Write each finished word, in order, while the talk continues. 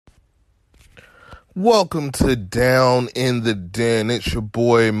Welcome to Down in the Den. It's your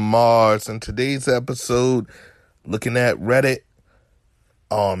boy Mars. And today's episode, looking at Reddit.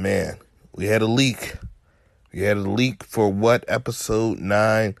 Oh man, we had a leak. We had a leak for what episode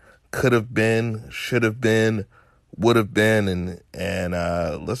 9 could have been, should have been, would have been, and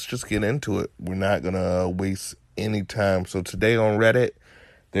let's just get into it. We're not gonna waste any time. So today on Reddit,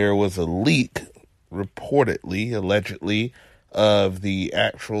 there was a leak, reportedly, allegedly, of the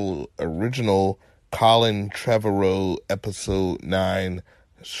actual original Colin Trevorrow episode 9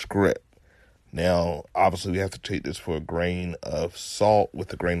 script. Now, obviously, we have to take this for a grain of salt.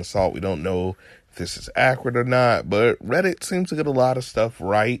 With a grain of salt, we don't know if this is accurate or not, but Reddit seems to get a lot of stuff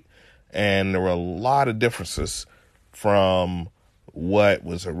right, and there were a lot of differences from what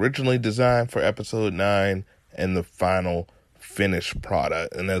was originally designed for episode 9 and the final finished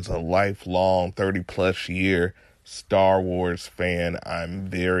product. And as a lifelong 30-plus year Star Wars fan, I'm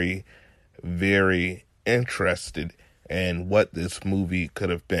very, very interested in what this movie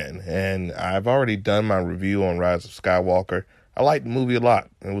could have been. And I've already done my review on Rise of Skywalker. I liked the movie a lot.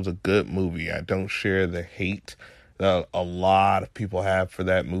 It was a good movie. I don't share the hate that a lot of people have for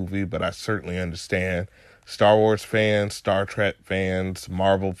that movie, but I certainly understand Star Wars fans, Star Trek fans,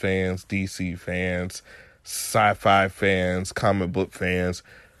 Marvel fans, DC fans, sci-fi fans, comic book fans,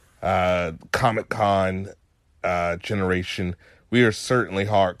 Comic-Con generation. We are certainly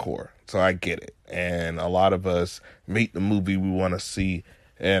hardcore, so I get it. And a lot of us make the movie we want to see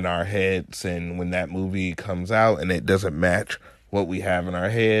in our heads, and when that movie comes out and it doesn't match what we have in our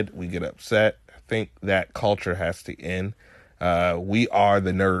head, we get upset. I think that culture has to end. We are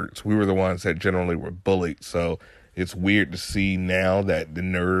the nerds. We were the ones that generally were bullied, so it's weird to see now that the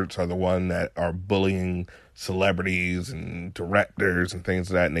nerds are the one that are bullying celebrities and directors and things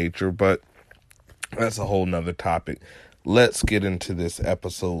of that nature, but that's a whole nother topic. Let's get into this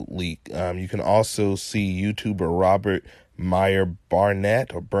episode leak. You can also see YouTuber Robert Meyer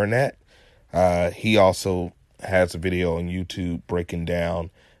Barnett. He also has a video on YouTube breaking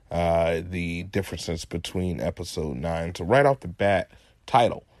down the differences between episode 9. So right off the bat,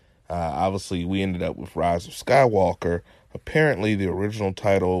 title. Obviously, we ended up with Rise of Skywalker. Apparently, the original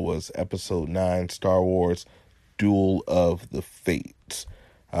title was Episode 9, Star Wars Duel of the Fates.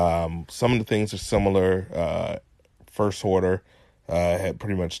 Some of the things are similar. First Order had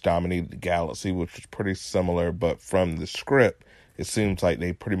pretty much dominated the galaxy, which was pretty similar, but from the script, it seems like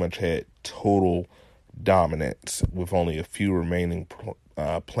they pretty much had total dominance, with only a few remaining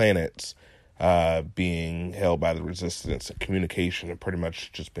planets being held by the Resistance, and communication had pretty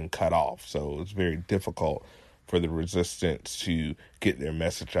much just been cut off. So it's very difficult for the Resistance to get their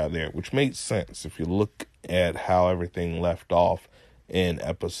message out there, which makes sense if you look at how everything left off in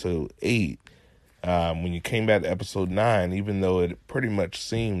episode 8. When you came back to episode 9, even though it pretty much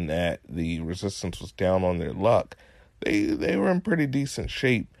seemed that the Resistance was down on their luck, they were in pretty decent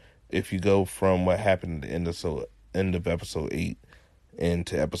shape if you go from what happened at the end of episode 8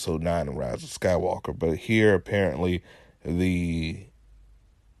 into episode 9 of Rise of Skywalker. But here, apparently, the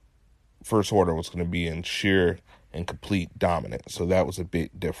First Order was going to be in sheer and complete dominance. So that was a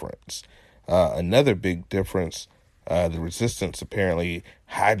big difference. Another big difference, the Resistance apparently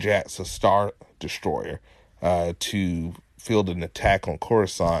hijacks a Star Destroyer to field an attack on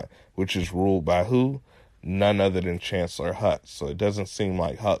Coruscant, which is ruled by who? None other than Chancellor Hutz. So it doesn't seem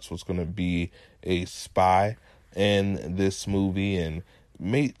like Hutz was going to be a spy in this movie, and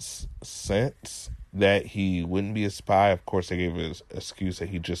makes sense that he wouldn't be a spy. Of course, they gave his excuse that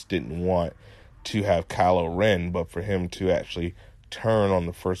he just didn't want to have Kylo Ren, but for him to actually turn on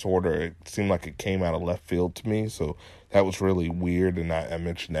the First Order, it seemed like it came out of left field to me. So that was really weird, and I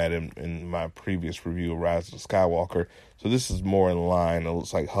mentioned that in my previous review of Rise of Skywalker. So this is more in line. It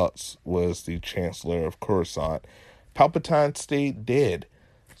looks like Hutz was the Chancellor of Coruscant. Palpatine stayed dead.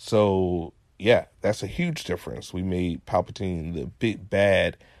 So yeah, that's a huge difference. We made Palpatine the big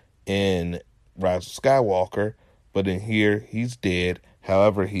bad in Rise of Skywalker, but in here, he's dead.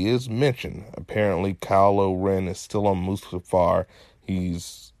 However, he is mentioned. Apparently, Kylo Ren is still on Mustafar.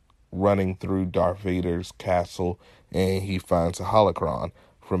 He's running through Darth Vader's castle, and he finds a holocron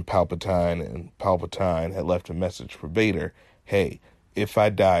from Palpatine, and Palpatine had left a message for Vader. Hey, if I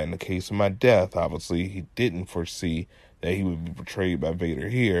die, in the case of my death, obviously, he didn't foresee that he would be betrayed by Vader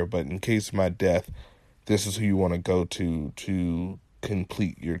here, but in case of my death, this is who you want to go to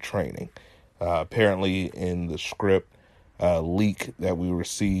complete your training. Apparently, in the script leak that we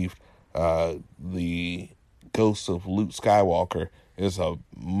received, the ghost of Luke Skywalker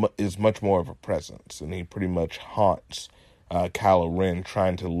is much more of a presence, and he pretty much haunts Kylo Ren,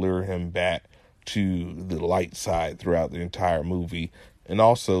 trying to lure him back to the light side throughout the entire movie, and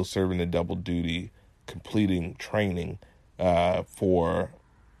also serving a double duty completing training for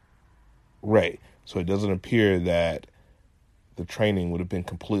Rey. So it doesn't appear that the training would have been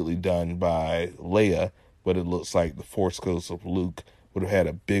completely done by Leia, but it looks like the Force Ghost of Luke would have had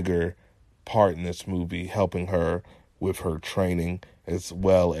a bigger part in this movie, helping her with her training, as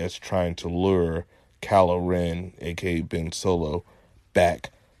well as trying to lure Kylo Ren, aka Ben Solo,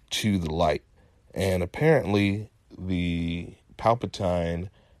 back to the light. And apparently the Palpatine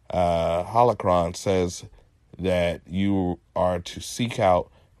holocron says that you are to seek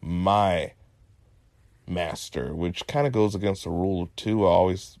out my master, which kind of goes against the rule of two. I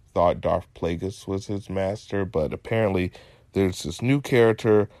always thought Darth Plagueis was his master, but apparently there's this new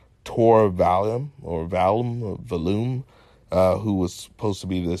character, Tor Valum, who was supposed to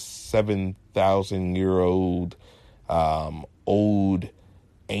be this 7,000-year-old, old,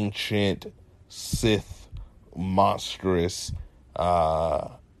 ancient Sith monstrous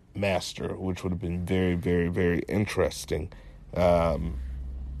master, which would have been very, very, very interesting.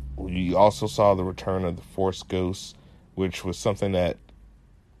 We also saw the return of the Force Ghosts, which was something that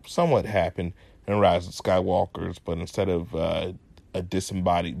somewhat happened in Rise of Skywalkers, but instead of a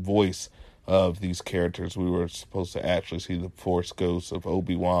disembodied voice of these characters, we were supposed to actually see the Force Ghosts of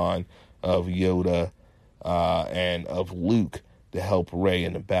Obi-Wan, of Yoda, and of Luke to help Rey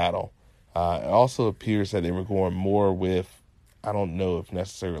in the battle. It also appears that they were going more with, I don't know if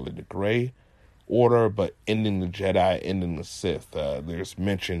necessarily the Grey Order, but ending the Jedi, ending the Sith. There's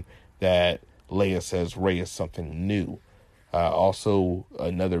mention that Leia says Rey is something new. Also,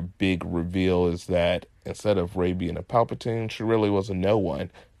 another big reveal is that instead of Rey being a Palpatine, she really was a no one.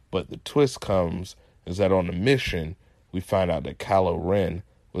 But the twist comes is that on the mission, we find out that Kylo Ren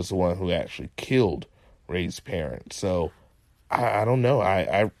was the one who actually killed Rey's parents. So, I don't know.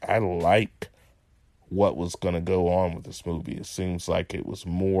 I like what was going to go on with this movie. It seems like it was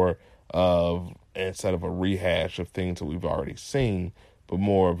more of, instead of a rehash of things that we've already seen, but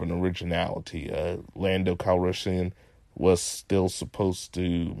more of an originality. Lando Calrissian was still supposed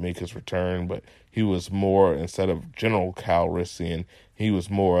to make his return, but he was more, instead of General Calrissian, he was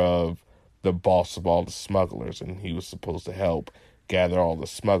more of the boss of all the smugglers, and he was supposed to help gather all the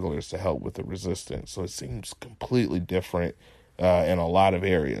smugglers to help with the resistance. So it seems completely different in a lot of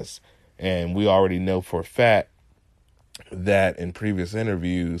areas. And we already know for a fact that in previous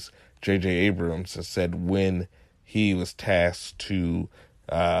interviews, J.J. Abrams has said when he was tasked to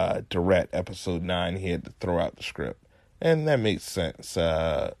direct Episode 9, he had to throw out the script. And that makes sense.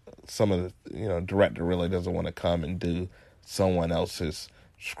 Some of the, director really doesn't want to come and do someone else's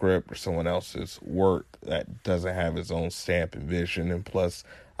script or someone else's work that doesn't have his own stamp and vision. And plus,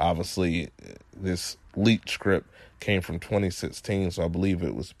 obviously, this leaked script came from 2016, so I believe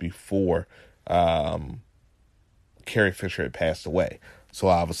it was before Carrie Fisher had passed away. So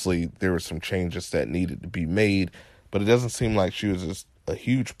obviously there were some changes that needed to be made, but it doesn't seem like she was just a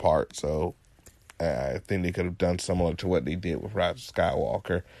huge part. So I think they could have done similar to what they did with Rise of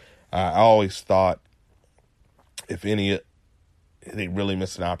Skywalker. I always thought they really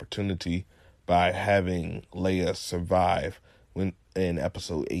missed an opportunity by having Leia survive when in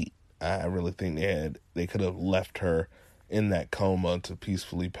Episode 8. I really think they could have left her in that coma to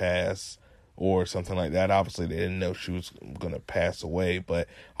peacefully pass or something like that. Obviously, they didn't know she was going to pass away, but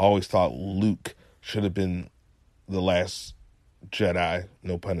I always thought Luke should have been the last Jedi,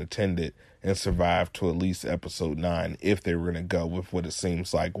 no pun intended, and survived to at least Episode 9 if they were going to go with what it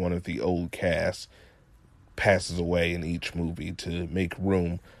seems like one of the old cast passes away in each movie to make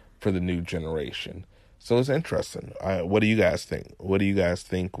room for the new generation. So it's interesting. What do you guys think? What do you guys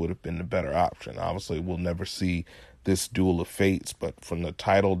think would have been the better option? Obviously, we'll never see this Duel of Fates, but from the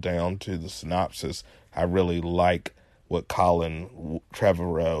title down to the synopsis, I really like what Colin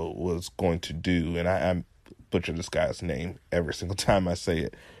Trevorrow was going to do. And I butcher this guy's name every single time I say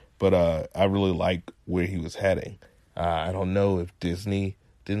it, but I really like where he was heading. I don't know if Disney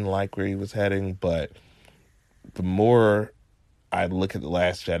didn't like where he was heading, but the more I look at The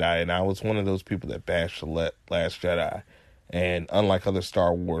Last Jedi, and I was one of those people that bashed The Last Jedi. And unlike other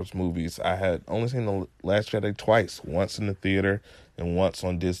Star Wars movies, I had only seen The Last Jedi twice, once in the theater and once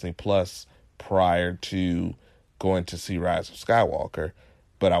on Disney Plus prior to going to see Rise of Skywalker.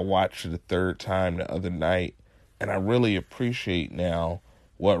 But I watched it a third time the other night, and I really appreciate now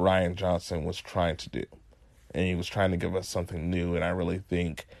what Rian Johnson was trying to do. And he was trying to give us something new, and I really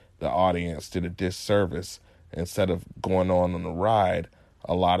think the audience did a disservice. Instead of going on the ride,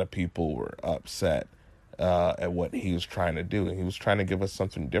 a lot of people were upset at what he was trying to do. And he was trying to give us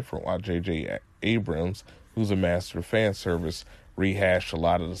something different, while J.J. Abrams, who's a master of fan service, rehashed a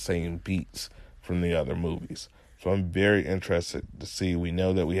lot of the same beats from the other movies. So I'm very interested to see. We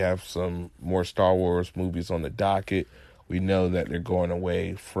know that we have some more Star Wars movies on the docket. We know that they're going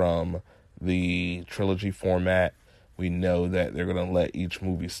away from the trilogy format. We know that they're going to let each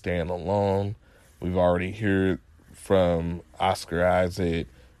movie stand alone. We've already heard from Oscar Isaac,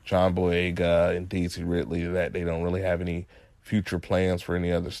 John Boyega, and Daisy Ridley that they don't really have any future plans for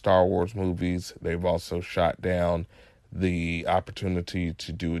any other Star Wars movies. They've also shot down the opportunity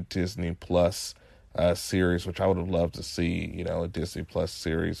to do a Disney Plus series, which I would have loved to see, a Disney Plus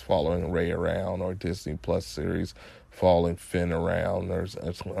series following Rey around, or a Disney Plus series following Finn around, or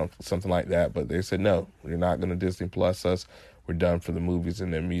something like that. But they said, no, you're not going to Disney Plus us. We're done for the movies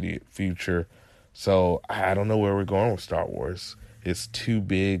in the immediate future. So I don't know where we're going with Star Wars. It's too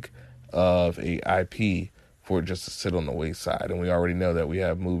big of a IP for it just to sit on the wayside. And we already know that we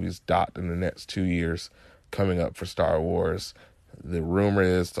have movies docked in the next 2 years coming up for Star Wars. The rumor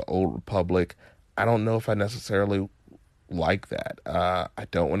is the Old Republic. I don't know if I necessarily like that. I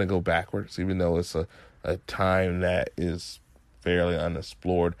don't want to go backwards, even though it's a time that is fairly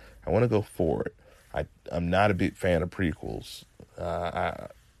unexplored. I want to go forward. I'm not a big fan of prequels.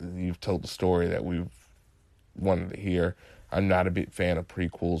 You've told the story that we've wanted to hear. I'm not a big fan of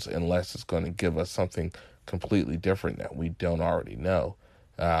prequels unless it's going to give us something completely different that we don't already know.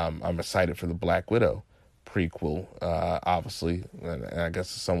 I'm excited for the Black Widow prequel, obviously, and I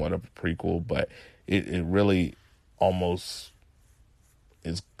guess it's somewhat of a prequel, but it really almost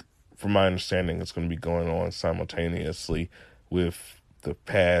is, from my understanding, it's going to be going on simultaneously with the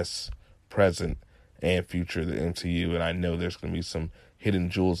past, present, and future of the MCU, and I know there's going to be some hidden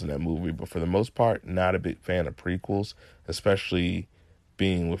jewels in that movie, but for the most part, not a big fan of prequels, especially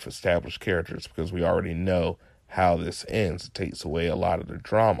being with established characters, because we already know how this ends. It takes away a lot of the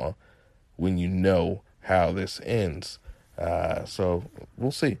drama when you know how this ends. So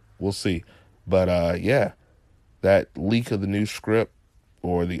we'll see. But yeah, that leak of the new script,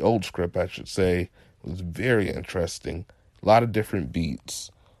 or the old script, I should say, was very interesting. A lot of different beats,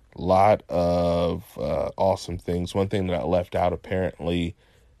 a lot of awesome things. One thing that I left out, apparently,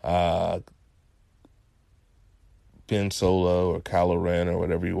 Ben Solo, or Kylo Ren, or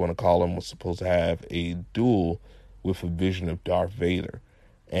whatever you want to call him, was supposed to have a duel with a vision of Darth Vader.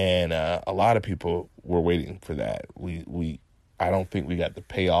 And a lot of people were waiting for that. I don't think we got the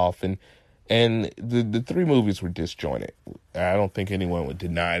payoff, and the three movies were disjointed. I don't think anyone would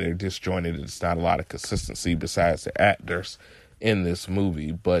deny they're disjointed. It's not a lot of consistency besides the actors in this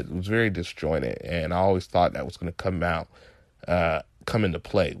movie, but it was very disjointed, and I always thought that was going to come into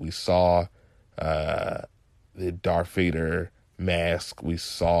play. We saw the Darth Vader mask. We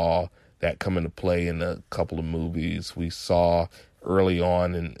saw that come into play in a couple of movies. We saw early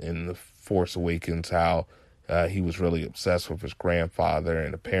on in The Force Awakens how he was really obsessed with his grandfather,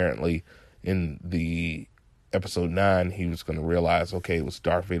 and apparently in the episode 9 he was going to realize, okay, it was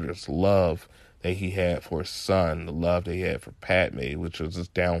Darth Vader's love that he had for his son, the love that he had for Padme, which was his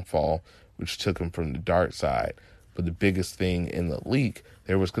downfall, which took him from the dark side. But the biggest thing in the leak,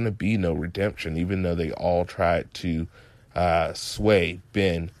 there was going to be no redemption, even though they all tried to sway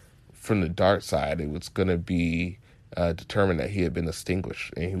Ben from the dark side. It was going to be determined that he had been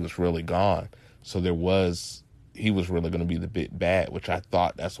extinguished and he was really gone. So he was really going to be the big bad, which I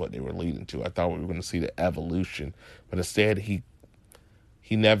thought that's what they were leading to. I thought we were going to see the evolution, but instead he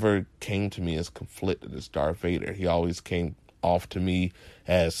never came to me as conflicted as Darth Vader. He always came off to me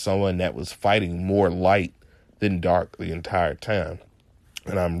as someone that was fighting more light than dark the entire time.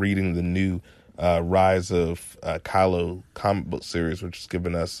 And I'm reading the new Rise of Kylo comic book series, which is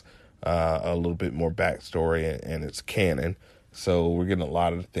giving us a little bit more backstory, and it's canon. So we're getting a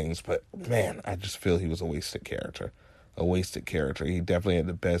lot of things, but man, I just feel he was a wasted character. He definitely had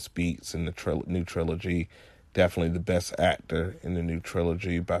the best beats in the new trilogy. Definitely the best actor in the new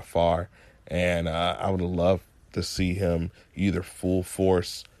trilogy by far. And I would have loved to see him either full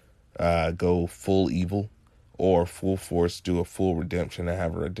force go full evil, or full force do a full redemption and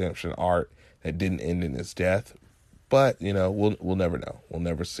have a redemption arc that didn't end in his death. But, we'll never know. We'll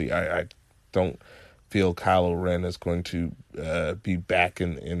never see. I don't feel Kylo Ren is going to be back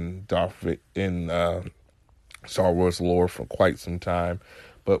in Star Wars lore for quite some time.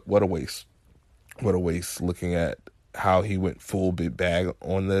 But what a waste. What a waste. Looking at how he went full big bag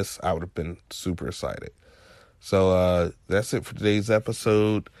on this, I would have been super excited. So that's it for today's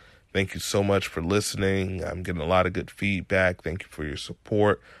episode. Thank you so much for listening. I'm getting a lot of good feedback. Thank you for your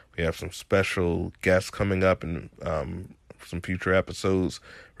support. We have some special guests coming up in some future episodes.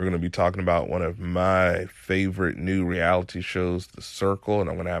 We're going to be talking about one of my favorite new reality shows, The Circle, and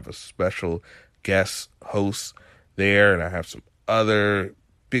I'm going to have a special guest host there, and I have some other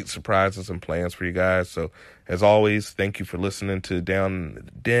big surprises and plans for you guys. So as always, thank you for listening to Down in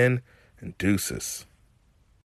the Den, and deuces.